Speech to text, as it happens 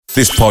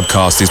This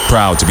podcast is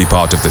proud to be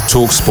part of the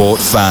TalkSport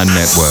Fan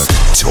Network.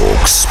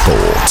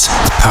 TalkSport.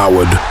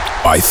 Powered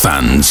by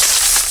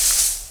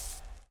fans.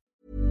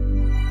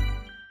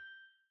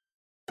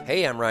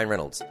 Hey, I'm Ryan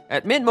Reynolds.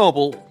 At Mint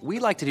Mobile, we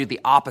like to do the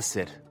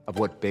opposite of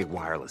what Big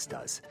Wireless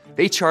does.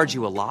 They charge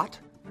you a lot,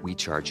 we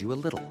charge you a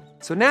little.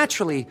 So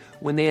naturally,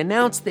 when they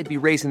announced they'd be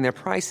raising their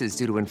prices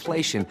due to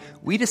inflation,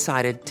 we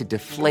decided to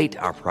deflate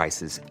our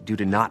prices due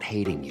to not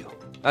hating you.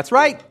 That's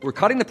right. We're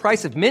cutting the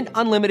price of Mint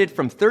Unlimited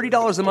from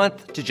 $30 a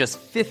month to just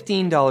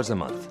 $15 a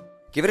month.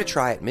 Give it a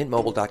try at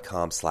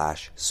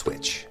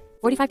mintmobile.com/switch.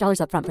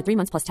 $45 up front for 3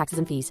 months plus taxes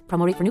and fees.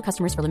 Promo rate for new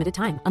customers for limited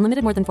time.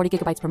 Unlimited more than 40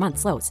 gigabytes per month.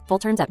 Slows full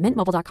terms at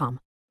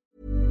mintmobile.com.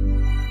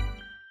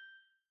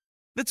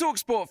 The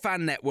TalkSport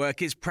Fan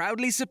Network is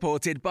proudly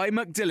supported by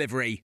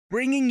McDelivery,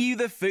 bringing you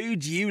the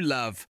food you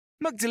love.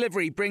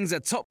 McDelivery brings a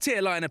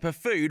top-tier lineup of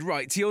food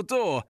right to your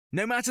door.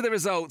 No matter the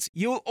result,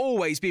 you'll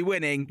always be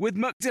winning with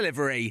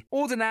McDelivery.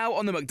 Order now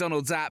on the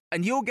McDonald's app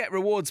and you'll get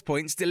rewards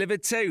points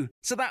delivered too.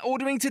 So that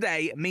ordering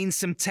today means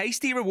some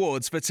tasty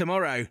rewards for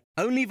tomorrow.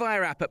 Only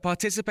via app at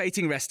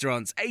participating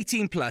restaurants.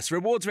 18 plus.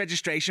 Rewards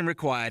registration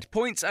required.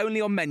 Points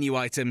only on menu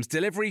items.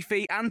 Delivery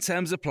fee and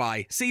terms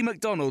apply. See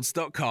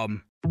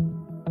mcdonalds.com.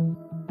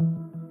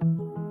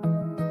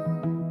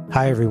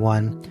 Hi,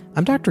 everyone.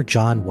 I'm Dr.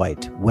 John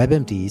White,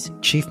 WebMD's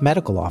Chief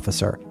Medical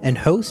Officer and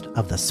host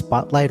of the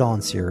Spotlight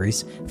On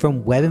series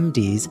from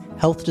WebMD's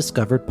Health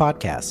Discovered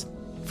podcast.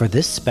 For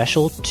this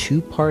special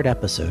 2-part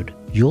episode,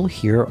 you'll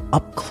hear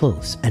up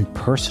close and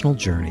personal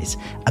journeys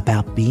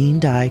about being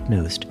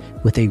diagnosed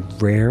with a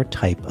rare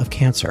type of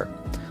cancer,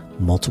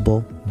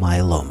 multiple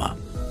myeloma.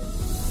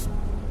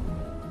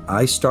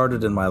 I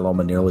started in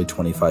myeloma nearly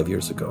 25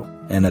 years ago.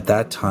 And at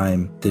that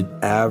time, the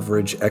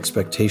average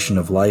expectation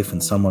of life in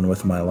someone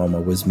with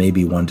myeloma was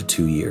maybe 1 to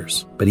 2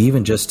 years. But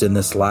even just in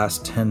this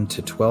last 10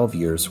 to 12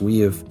 years, we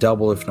have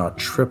doubled, if not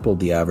tripled,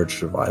 the average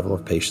survival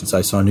of patients.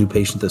 I saw a new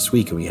patient this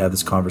week, and we had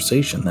this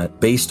conversation that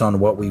based on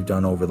what we've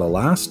done over the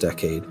last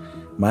decade,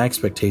 my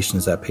expectation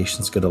is that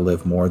patient's going to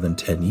live more than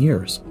 10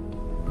 years.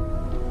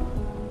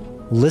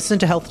 Listen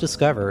to Health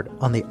Discovered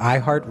on the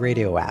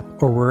iHeartRadio app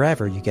or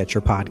wherever you get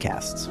your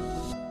podcasts.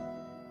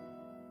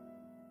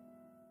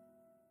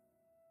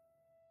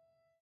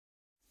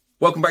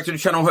 Welcome back to the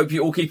channel. Hope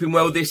you're all keeping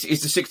well. This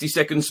is the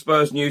 60-second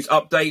Spurs news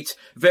update.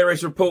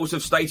 Various reports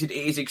have stated it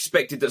is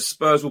expected that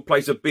Spurs will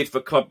place a bid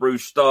for Club Brugge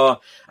star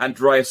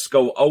Andreas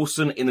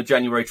Olsen in the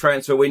January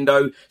transfer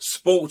window.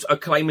 Sport are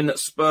claiming that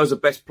Spurs are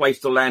best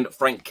placed to land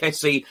Franck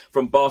Kessié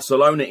from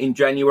Barcelona in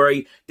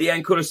January.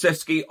 Dejan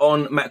Kulusevski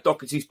on Matt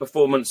Doherty's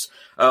performance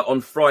on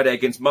Friday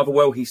against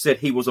Motherwell. He said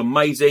he was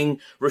amazing.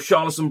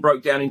 Richarlison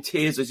broke down in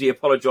tears as he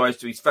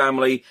apologised to his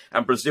family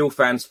and Brazil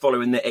fans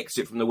following their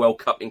exit from the World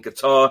Cup in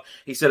Qatar.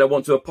 He said, I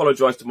want to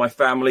apologise to my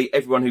family,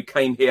 everyone who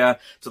came here,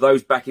 to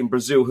those back in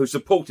Brazil who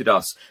supported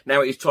us.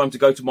 Now it is time to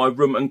go to my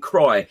room and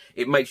cry.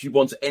 It makes you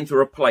want to enter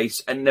a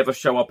place and never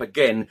show up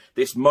again.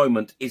 This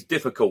moment is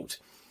difficult.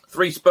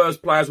 3 Spurs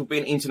players will be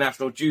in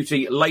international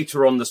duty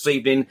later on this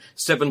evening,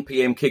 7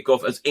 p.m.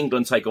 kickoff as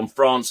England take on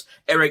France.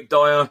 Eric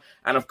Dyer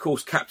and, of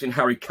course, Captain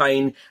Harry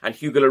Kane and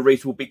Hugo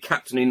Lloris will be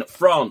captaining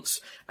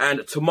France.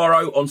 And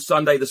tomorrow, on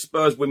Sunday, the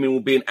Spurs women will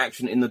be in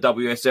action in the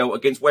WSL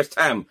against West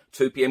Ham,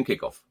 2 p.m.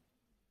 kickoff.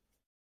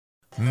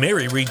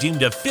 Mary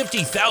redeemed a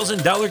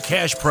 $50,000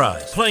 cash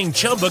prize playing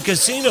Chumba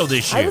Casino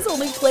this year. I was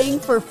only playing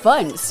for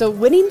fun, so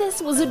winning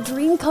this was a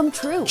dream come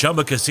true.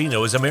 Chumba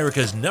Casino is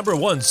America's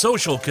 #1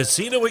 social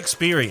casino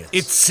experience.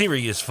 It's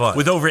serious fun.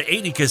 With over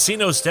 80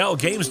 casino-style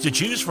games to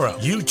choose from,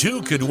 you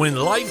too could win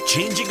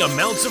life-changing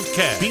amounts of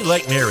cash. Be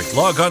like Mary.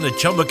 Log on to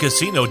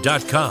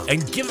ChumbaCasino.com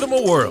and give them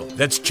a whirl.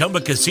 That's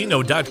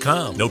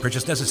ChumbaCasino.com. No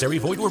purchase necessary.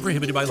 Void where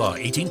prohibited by law.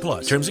 18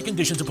 plus. Terms and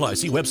conditions apply.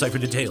 See website for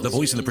details. The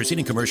voice in the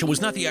preceding commercial was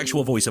not the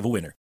actual voice of a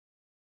winner.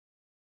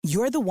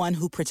 You're the one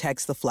who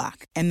protects the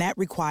flock, and that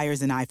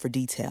requires an eye for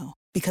detail.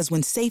 Because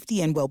when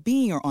safety and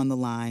well-being are on the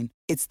line,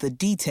 it's the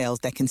details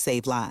that can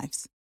save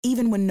lives.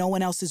 Even when no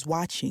one else is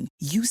watching,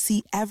 you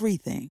see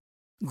everything.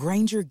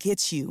 Grainger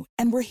gets you,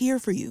 and we're here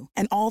for you,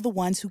 and all the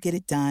ones who get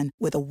it done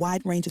with a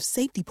wide range of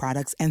safety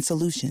products and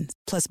solutions,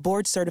 plus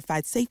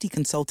board-certified safety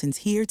consultants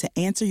here to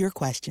answer your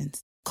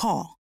questions.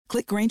 Call,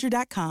 click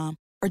Grainger.com,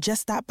 or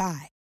just stop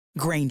by.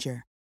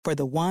 Grainger, for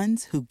the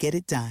ones who get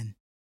it done.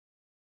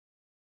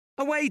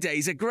 Away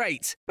days are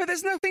great, but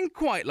there's nothing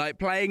quite like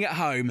playing at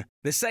home.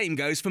 The same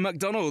goes for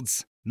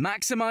McDonald's.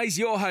 Maximise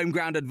your home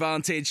ground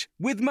advantage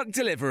with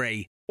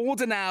McDelivery.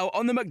 Order now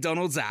on the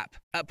McDonald's app.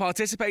 At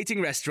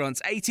participating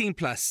restaurants, 18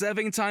 plus,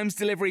 serving times,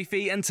 delivery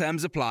fee and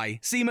terms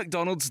apply. See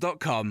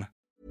mcdonalds.com.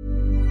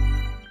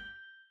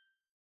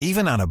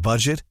 Even on a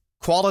budget,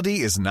 quality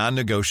is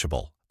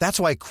non-negotiable. That's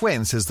why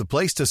Quince is the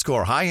place to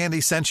score high-end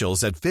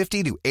essentials at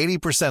 50 to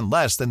 80%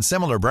 less than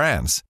similar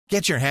brands.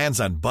 Get your hands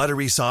on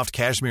buttery soft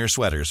cashmere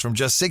sweaters from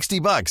just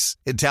 $60,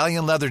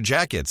 Italian leather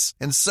jackets,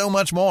 and so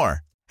much more.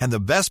 And the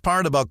best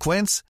part about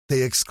Quince,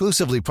 they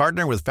exclusively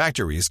partner with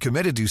factories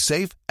committed to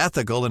safe,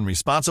 ethical, and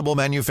responsible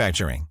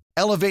manufacturing.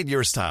 Elevate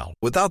your style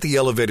without the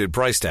elevated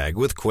price tag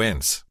with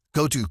Quince.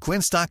 Go to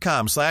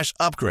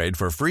quince.com/upgrade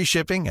for free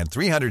shipping and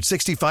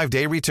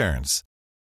 365-day returns.